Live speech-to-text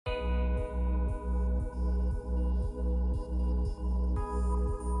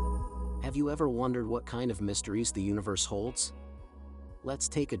Have you ever wondered what kind of mysteries the universe holds? Let's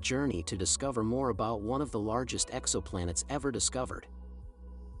take a journey to discover more about one of the largest exoplanets ever discovered.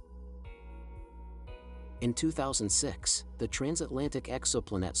 In 2006, the Trans-Atlantic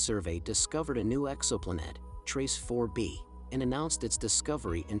Exoplanet Survey discovered a new exoplanet, TrES 4b, and announced its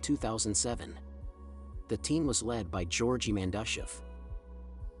discovery in 2007. The team was led by Georgy Mandushev.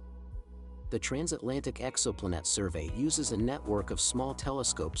 The Trans-Atlantic Exoplanet Survey uses a network of small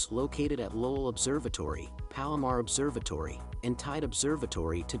telescopes located at Lowell Observatory, Palomar Observatory, and Tide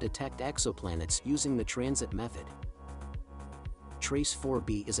Observatory to detect exoplanets using the transit method. TrES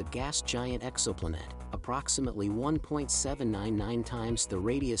 4b is a gas giant exoplanet, approximately 1.799 times the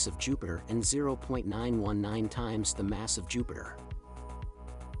radius of Jupiter and 0.919 times the mass of Jupiter.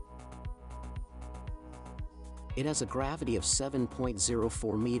 It has a gravity of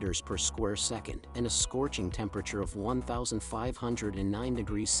 7.04 meters per square second and a scorching temperature of 1,509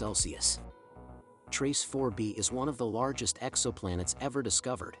 degrees Celsius. TrES 4b is one of the largest exoplanets ever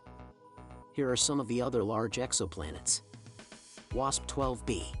discovered. Here are some of the other large exoplanets: WASP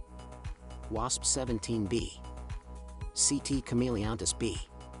 12b, WASP 17b, CT Chameleontis b,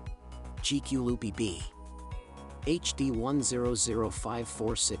 GQ Lupi b, HD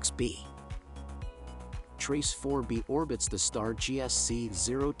 100546b. TrES 4b orbits the star GSC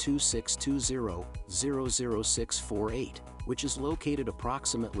 02620-00648, which is located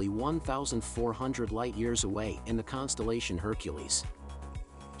approximately 1,400 light-years away in the constellation Hercules.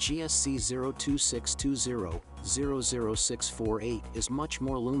 GSC 02620-00648 is much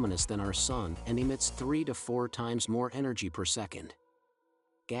more luminous than our Sun and emits 3 to 4 times more energy per second.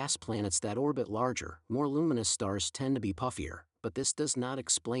 Gas planets that orbit larger, more luminous stars tend to be puffier, but this does not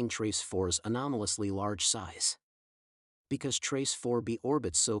explain TrES 4's anomalously large size. Because TrES 4b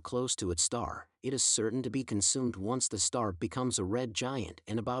orbits so close to its star, it is certain to be consumed once the star becomes a red giant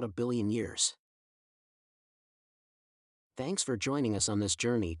in about 1 billion years. Thanks for joining us on this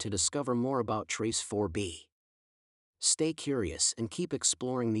journey to discover more about TrES 4b. Stay curious and keep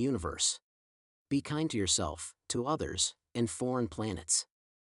exploring the universe. Be kind to yourself, to others, and foreign planets.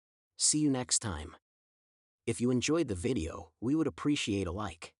 See you next time. If you enjoyed the video, we would appreciate a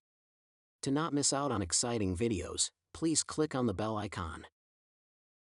like. To not miss out on exciting videos, please click on the bell icon.